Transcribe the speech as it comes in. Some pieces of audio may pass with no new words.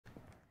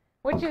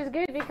which is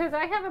good because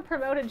I have a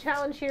promoted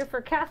challenge here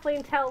for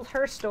Kathleen Tells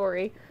Her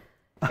Story.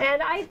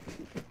 And I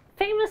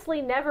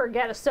famously never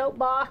get a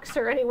soapbox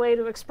or any way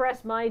to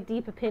express my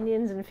deep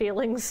opinions and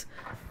feelings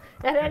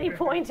at any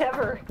point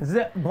ever. Is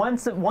it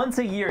once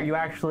a year you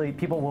actually,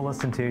 people will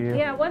listen to you?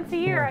 Yeah, once a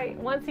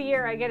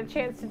year I get a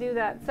chance to do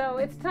that. So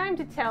it's time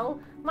to tell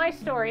my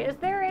story. Is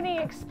there any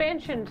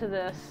expansion to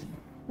this?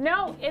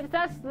 No,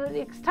 that's the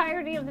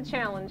entirety of the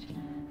challenge.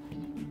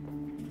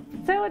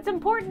 So it's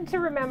important to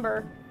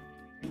remember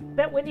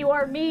that when you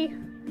are me,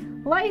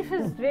 life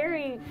is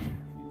very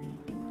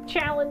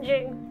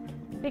challenging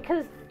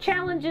because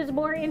challenge is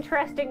more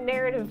interesting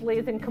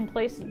narratively than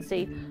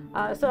complacency.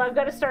 So I've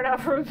got to start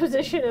out from a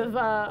position of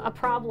a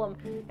problem.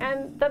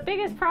 And the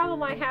biggest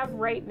problem I have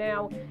right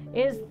now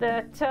is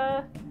that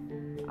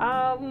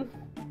I'm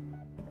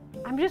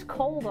just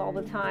cold all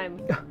the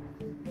time.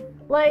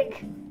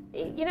 Like,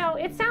 you know,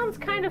 it sounds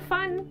kind of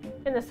fun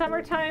in the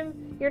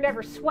summertime. You're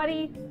never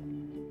sweaty.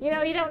 You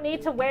know, you don't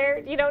need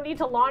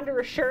to launder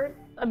a shirt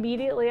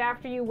immediately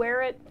after you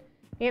wear it.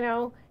 You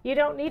know, you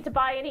don't need to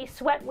buy any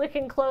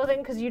sweat-wicking clothing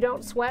because you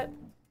don't sweat.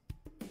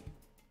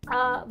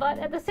 But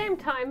at the same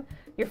time,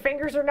 your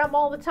fingers are numb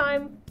all the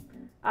time.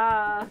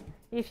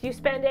 If you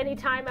spend any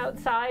time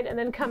outside and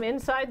then come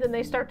inside, then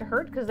they start to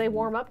hurt because they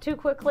warm up too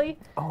quickly.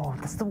 Oh,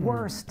 that's the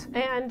worst.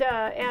 And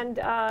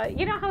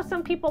you know how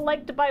some people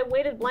like to buy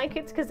weighted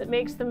blankets because it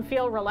makes them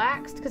feel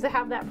relaxed because they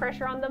have that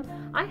pressure on them?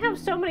 I have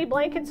so many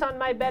blankets on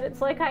my bed, it's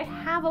like I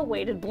have a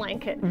weighted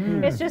blanket.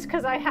 It's just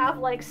because I have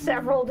like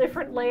several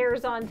different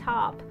layers on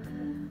top.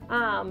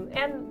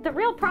 And the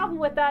real problem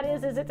with that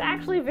is it's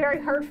actually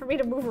very hard for me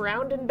to move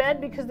around in bed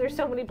because there's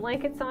so many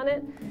blankets on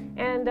it.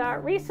 And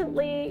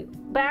recently,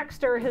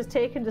 Baxter has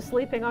taken to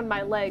sleeping on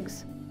my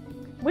legs,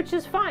 which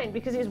is fine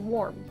because he's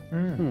warm.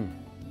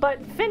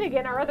 But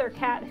Finnegan, our other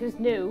cat who's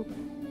new,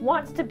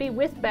 wants to be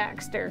with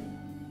Baxter.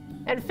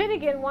 And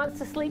Finnegan wants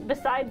to sleep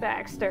beside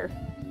Baxter.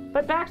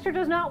 But Baxter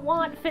does not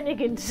want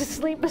Finnegan to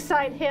sleep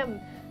beside him.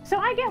 So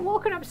I get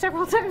woken up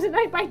several times a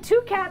night by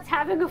two cats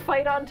having a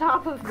fight on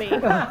top of me.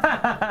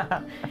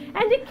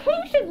 And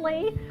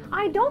occasionally,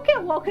 I don't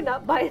get woken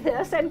up by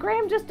this, and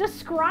Graham just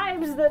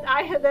describes that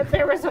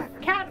there was a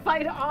cat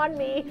fight on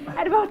me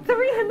at about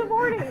 3 in the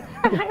morning,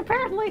 and I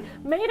apparently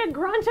made a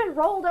grunt and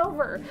rolled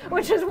over,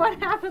 which is what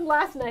happened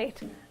last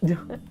night.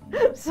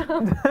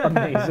 So,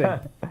 amazing.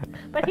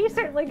 But he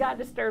certainly got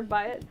disturbed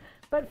by it.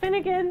 But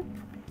Finnegan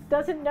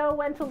doesn't know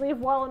when to leave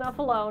well enough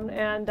alone,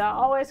 and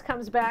always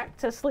comes back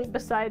to sleep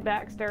beside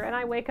Baxter. And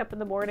I wake up in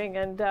the morning,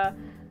 and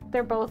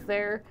they're both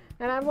there.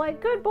 And I'm like,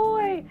 good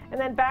boy.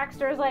 And then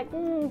Baxter's like,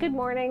 good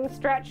morning.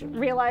 Stretch,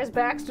 realize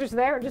Baxter's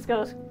there, and just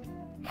goes,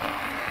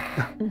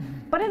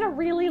 but in a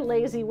really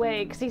lazy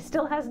way, because he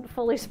still hasn't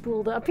fully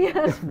spooled up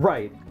yet.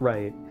 Right.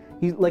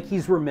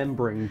 He's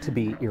remembering to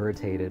be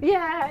irritated.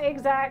 Yeah,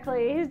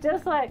 exactly. He's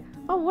just like,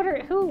 oh,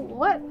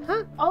 what,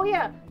 huh? Oh,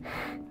 yeah.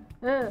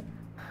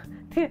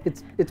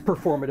 It's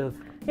performative.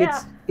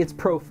 Yeah. It's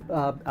pro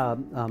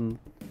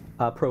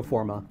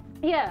forma.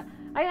 Yeah.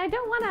 I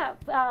don't want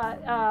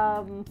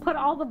to put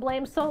all the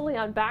blame solely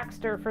on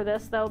Baxter for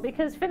this, though,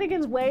 because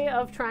Finnegan's way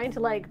of trying to,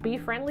 like, be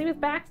friendly with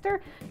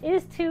Baxter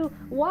is to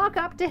walk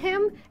up to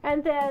him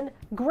and then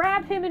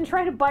grab him and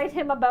try to bite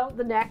him about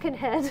the neck and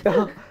head.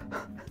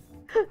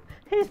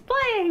 He's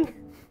playing!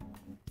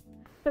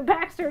 But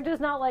Baxter does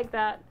not like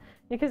that.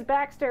 Because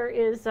Baxter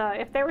is,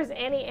 if there was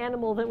any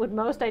animal that would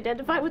most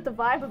identify with the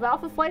vibe of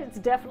Alpha Flight, it's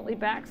definitely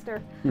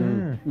Baxter.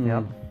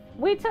 Yep.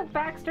 We took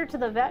Baxter to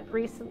the vet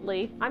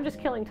recently. I'm just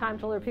killing time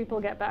till other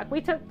people get back. We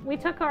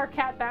took our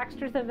cat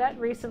Baxter to the vet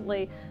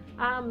recently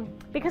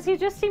because he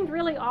just seemed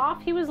really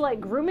off. He was like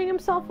grooming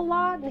himself a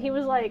lot, and he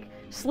was like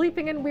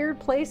sleeping in weird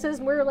places,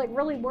 and we were like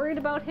really worried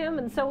about him,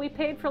 and so we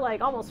paid for like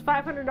almost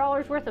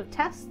 $500 worth of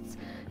tests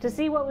to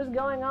see what was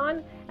going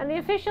on. And the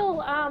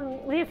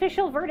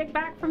official verdict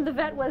back from the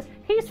vet was,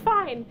 he's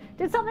fine.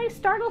 Did something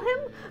startle him?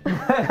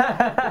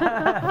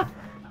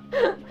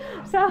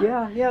 So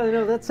yeah,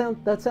 no, that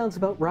sounds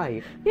about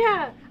right.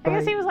 Yeah, I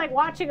guess he was like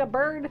watching a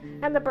bird,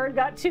 and the bird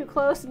got too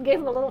close and gave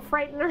him a little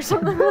frighten or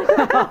something like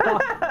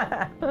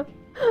that.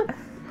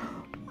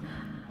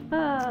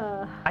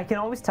 I can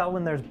always tell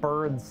when there's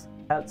birds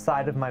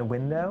outside of my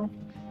window,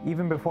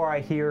 even before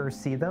I hear or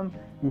see them,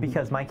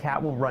 because my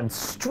cat will run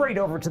straight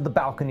over to the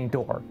balcony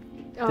door.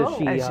 Does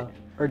she,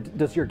 or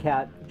does your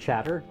cat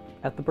chatter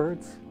at the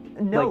birds?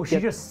 No, like, she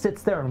just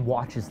sits there and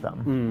watches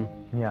them.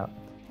 Yeah.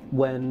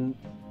 When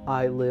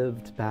I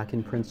lived back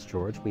in Prince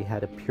George, we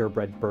had a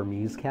purebred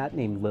Burmese cat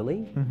named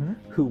Lily,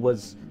 who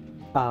was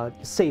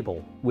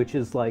sable, which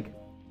is like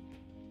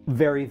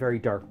very, very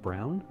dark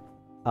brown.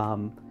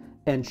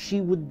 And she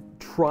would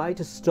try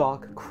to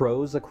stalk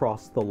crows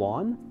across the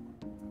lawn,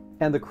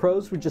 and the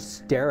crows would just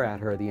stare at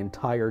her the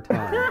entire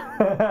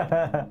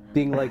time,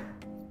 being like,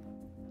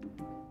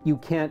 you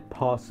can't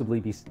possibly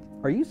be,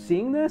 are you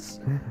seeing this?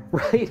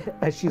 Right?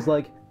 As she's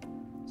like,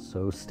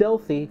 so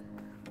stealthy.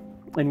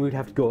 And we'd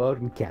have to go out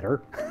and get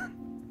her.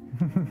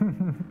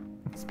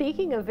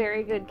 Speaking of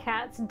very good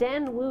cats,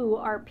 Dan Wu,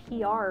 our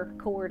PR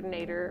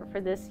coordinator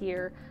for this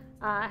year,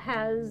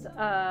 has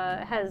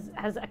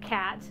a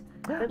cat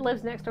that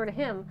lives next door to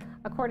him.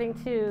 According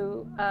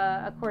to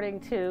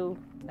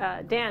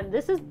Dan,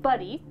 this is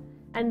Buddy,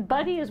 and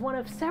Buddy is one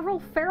of several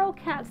feral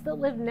cats that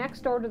live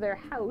next door to their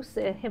house,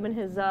 him and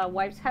his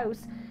wife's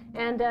house,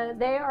 and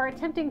they are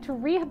attempting to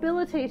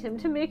rehabilitate him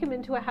to make him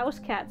into a house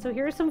cat. So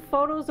here's some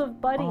photos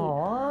of Buddy.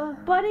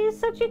 Aww. Buddy's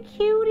such a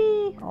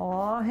cutie.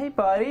 Aw, hey,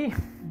 buddy.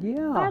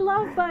 Yeah. I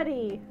love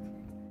Buddy.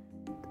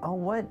 Oh,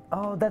 what?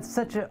 Oh, that's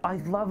such a. I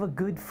love a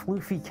good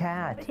floofy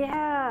cat.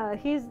 Yeah,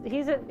 he's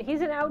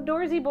an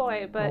outdoorsy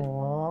boy, but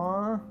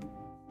Aww.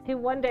 he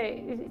one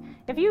day,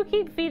 if you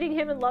keep feeding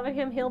him and loving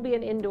him, he'll be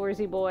an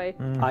indoorsy boy.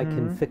 I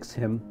can fix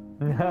him.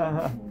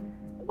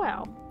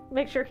 Well,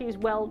 make sure he's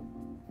well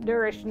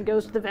nourished and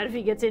goes to the vet if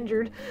he gets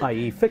injured.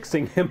 I.e.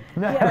 fixing him.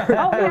 Yeah.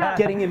 Oh yeah.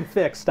 Getting him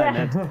fixed, I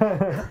meant.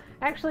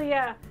 Actually,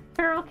 yeah.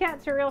 Feral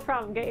cats are a real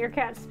problem. Get your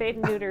cat spayed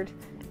and neutered.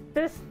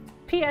 This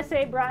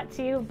PSA brought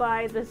to you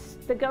by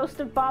the ghost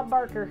of Bob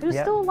Barker, who's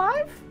Yep. still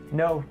alive.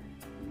 No.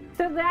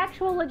 So the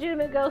actual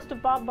legitimate ghost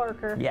of Bob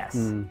Barker. Yes.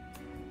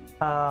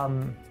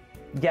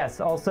 Yes.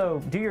 Also,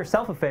 do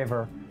yourself a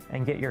favor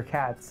and get your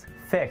cats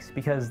fixed,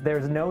 because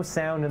there's no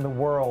sound in the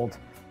world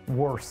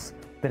worse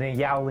than a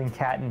yowling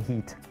cat in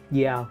heat.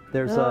 Yeah,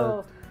 there's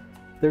a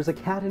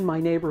cat in my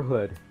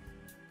neighborhood,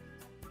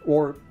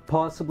 or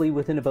possibly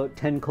within about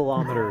 10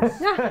 kilometers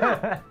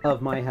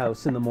of my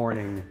house in the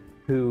morning,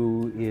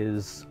 who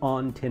is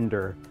on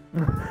Tinder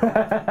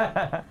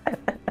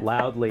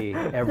loudly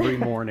every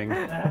morning.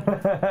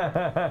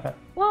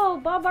 Whoa,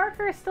 Bob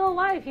Barker is still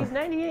alive. He's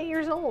 98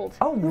 years old.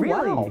 Oh,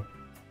 really? Wow.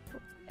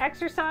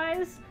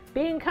 Exercise,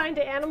 being kind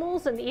to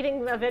animals, and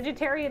eating a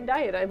vegetarian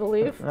diet, I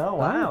believe. Oh,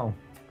 wow.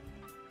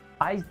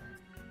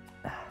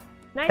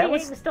 98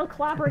 was- and still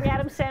clobbering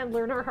Adam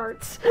Sandler in our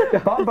hearts.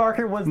 Bob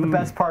Barker was the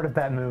best part of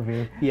that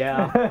movie.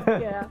 Yeah,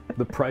 Yeah.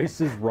 the price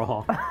is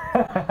wrong.